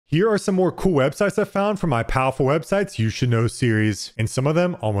Here are some more cool websites I found from my Powerful Websites You Should Know series, and some of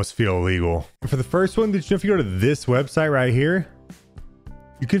them almost feel illegal. And for the first one, did you know if you go to this website right here,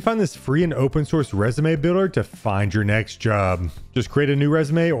 you can find this free and open source resume builder to find your next job. Just create a new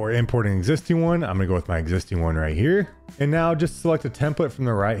resume or import an existing one. I'm gonna go with my existing one right here. And now just select a template from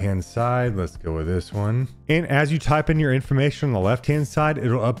the right-hand side. Let's go with this one. And as you type in your information on the left-hand side,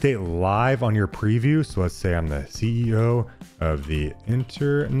 it'll update live on your preview. So let's say I'm the CEO of the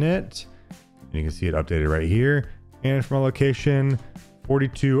internet. And you can see it updated right here. And from a location,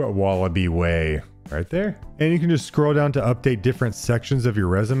 42 Wallaby Way. Right there. And you can just scroll down to update different sections of your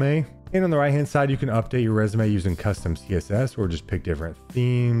resume. And on the right hand side, you can update your resume using custom CSS or just pick different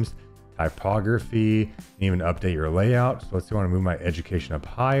themes, typography, and even update your layout. So let's say I want to move my education up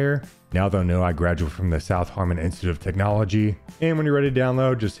higher. Now they'll know I graduated from the South Harmon Institute of Technology. And when you're ready to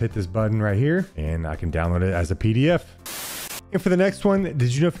download, just hit this button right here and I can download it as a PDF. And for the next one,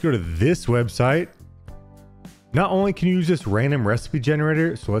 did you know if you go to this website, not only can you use this random recipe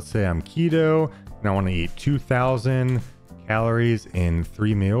generator, so let's say I'm keto, and I want to eat 2,000 calories in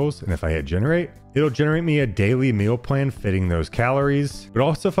 3 meals. And if I hit generate, it'll generate me a daily meal plan fitting those calories. But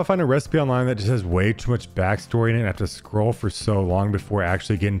also if I find a recipe online that just has way too much backstory in it and I have to scroll for so long before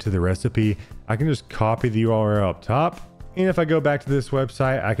actually getting to the recipe, I can just copy the URL up top. And if I go back to this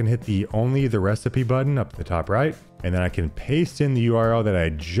website, I can hit the only the recipe button up at the top right. And then I can paste in the URL that I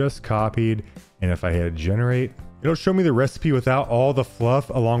just copied. And if I hit generate, it'll show me the recipe without all the fluff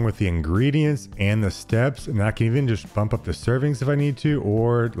along with the ingredients and the steps. And I can even just bump up the servings if I need to,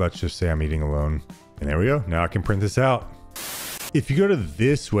 or let's just say I'm eating alone. And there we go. Now I can print this out. If you go to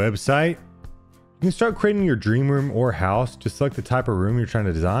this website, you can start creating your dream room or house. Just select the type of room you're trying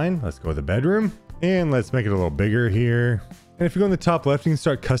to design. Let's go with the bedroom and let's make it a little bigger here. And if you go in the top left, you can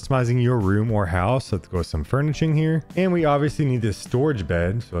start customizing your room or house. Let's go with some furnishing here. And we obviously need this storage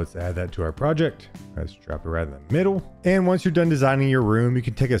bed. So let's add that to our project. Let's drop it right in the middle. And once you're done designing your room, you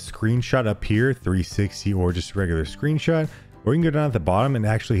can take a screenshot up here, 360 or just a regular screenshot. Or you can go down at the bottom and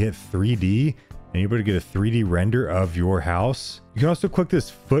actually hit 3D and you're able to get a 3D render of your house. You can also click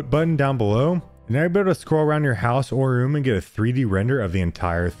this foot button down below. And now you're able to scroll around your house or room and get a 3D render of the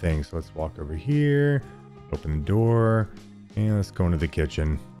entire thing. So let's walk over here, open the door. And let's go into the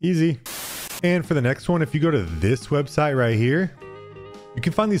kitchen. Easy. And for the next one, if you go to this website right here, you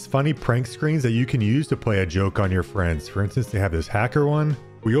can find these funny prank screens that you can use to play a joke on your friends. For instance, they have this hacker one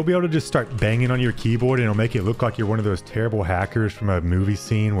where you'll be able to just start banging on your keyboard and it'll make it look like you're one of those terrible hackers from a movie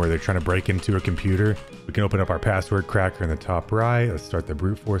scene where they're trying to break into a computer. We can open up our password cracker in the top right. Let's start the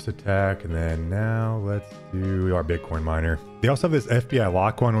brute force attack. And then now let's do our Bitcoin miner. They also have this FBI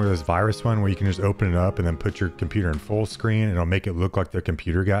lock one or this virus one where you can just open it up and then put your computer in full screen and it'll make it look like their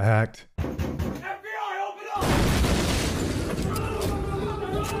computer got hacked.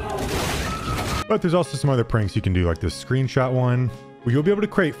 But there's also some other pranks you can do, like this screenshot one, where you'll be able to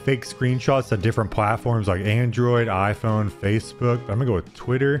create fake screenshots on different platforms like Android, iPhone, Facebook. But I'm gonna go with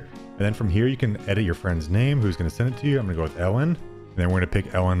Twitter. And then from here, you can edit your friend's name, who's gonna send it to you. I'm gonna go with Ellen. And then we're gonna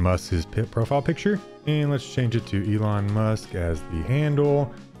pick Elon Musk's profile picture. And let's change it to Elon Musk as the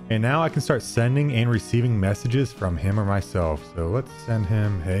handle. And now I can start sending and receiving messages from him or myself. So let's send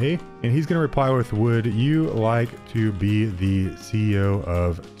him, hey. And he's gonna reply with, would you like to be the CEO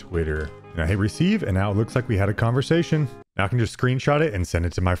of Twitter? And I hit receive, and now it looks like we had a conversation. Now I can just screenshot it and send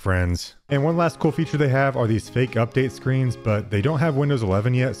it to my friends. And one last cool feature they have are these fake update screens, but they don't have Windows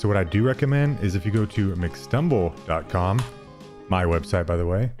 11 yet. So what I do recommend is if you go to mcstumble.com, my website, by the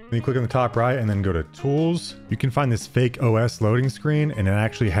way, and you click on the top right and then go to tools, you can find this fake OS loading screen and it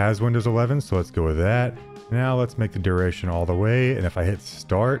actually has Windows 11. So let's go with that. Now let's make the duration all the way. And if I hit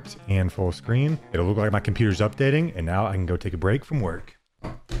start and full screen, it'll look like my computer's updating. And now I can go take a break from work.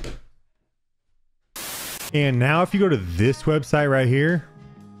 And now if you go to this website right here,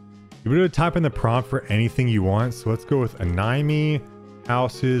 you'll be able to type in the prompt for anything you want. So let's go with anime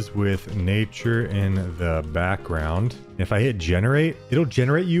houses with nature in the background. And if I hit generate, it'll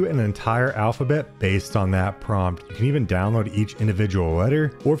generate you an entire alphabet based on that prompt. You can even download each individual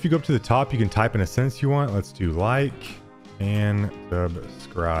letter. Or if you go up to the top, you can type in a sentence you want. Let's do like and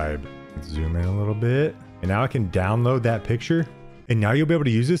subscribe. Let's zoom in a little bit. And now I can download that picture. And now you'll be able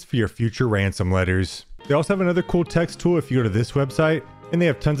to use this for your future ransom letters. They also have another cool text tool if you go to this website, and they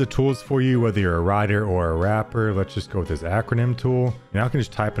have tons of tools for you, whether you're a writer or a rapper. Let's just go with this acronym tool. Now I can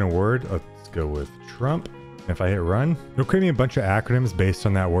just type in a word. Let's go with Trump. If I hit run, it'll create me a bunch of acronyms based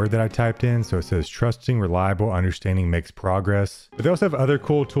on that word that I typed in. So it says trusting, reliable, understanding makes progress. But they also have other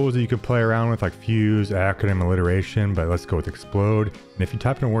cool tools that you can play around with, like fuse, acronym, alliteration, but let's go with explode. And if you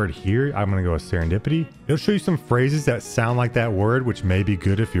type in a word here, I'm gonna go with serendipity. It'll show you some phrases that sound like that word, which may be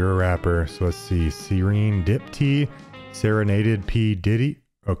good if you're a rapper. So let's see, serene dip tea, serenaded P Diddy.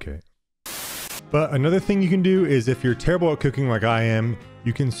 Okay. But another thing you can do is if you're terrible at cooking like I am,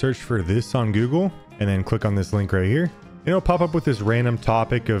 you can search for this on Google and then click on this link right here. And it'll pop up with this random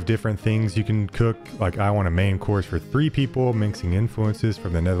topic of different things you can cook. Like I want a main course for 3 people, mixing influences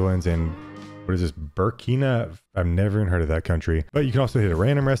from the Netherlands and what is this, Burkina? I've never even heard of that country. But you can also hit a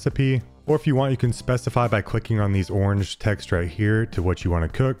random recipe. Or if you want, you can specify by clicking on these orange text right here to what you want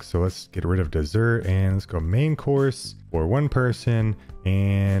to cook. So let's get rid of dessert and let's go main course for 1 person.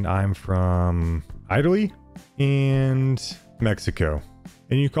 And I'm from Italy and Mexico.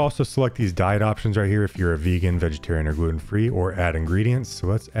 And you can also select these diet options right here if you're a vegan, vegetarian, or gluten-free, or add ingredients. So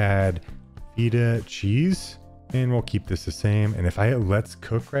let's add feta cheese and we'll keep this the same. And if I hit let's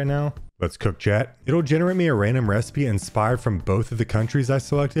cook right now, let's cook chat, it'll generate me a random recipe inspired from both of the countries I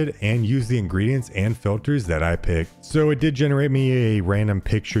selected and use the ingredients and filters that I picked. So it did generate me a random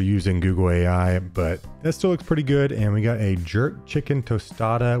picture using Google AI, but that still looks pretty good. And we got a jerk chicken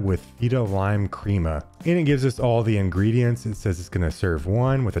tostada with feta lime crema. And it gives us all the ingredients. It says it's gonna serve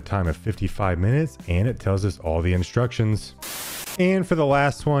 1 with a time of 55 minutes and it tells us all the instructions. And for the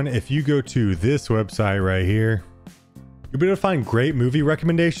last one, if you go to this website right here, you'll be able to find great movie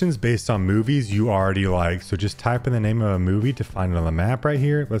recommendations based on movies you already like. So just type in the name of a movie to find it on the map right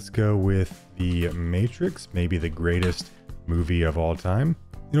here. Let's go with The Matrix, maybe the greatest movie of all time.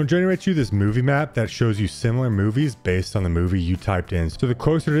 It'll generate you this movie map that shows you similar movies based on the movie you typed in. So the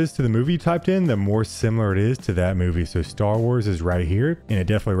closer it is to the movie you typed in, the more similar it is to that movie. So Star Wars is right here, and it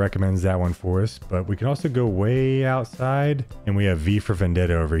definitely recommends that one for us. But we can also go way outside, and we have V for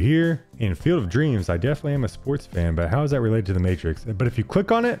Vendetta over here. In Field of Dreams, I definitely am a sports fan, but how is that related to The Matrix? But if you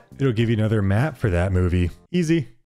click on it, it'll give you another map for that movie. Easy.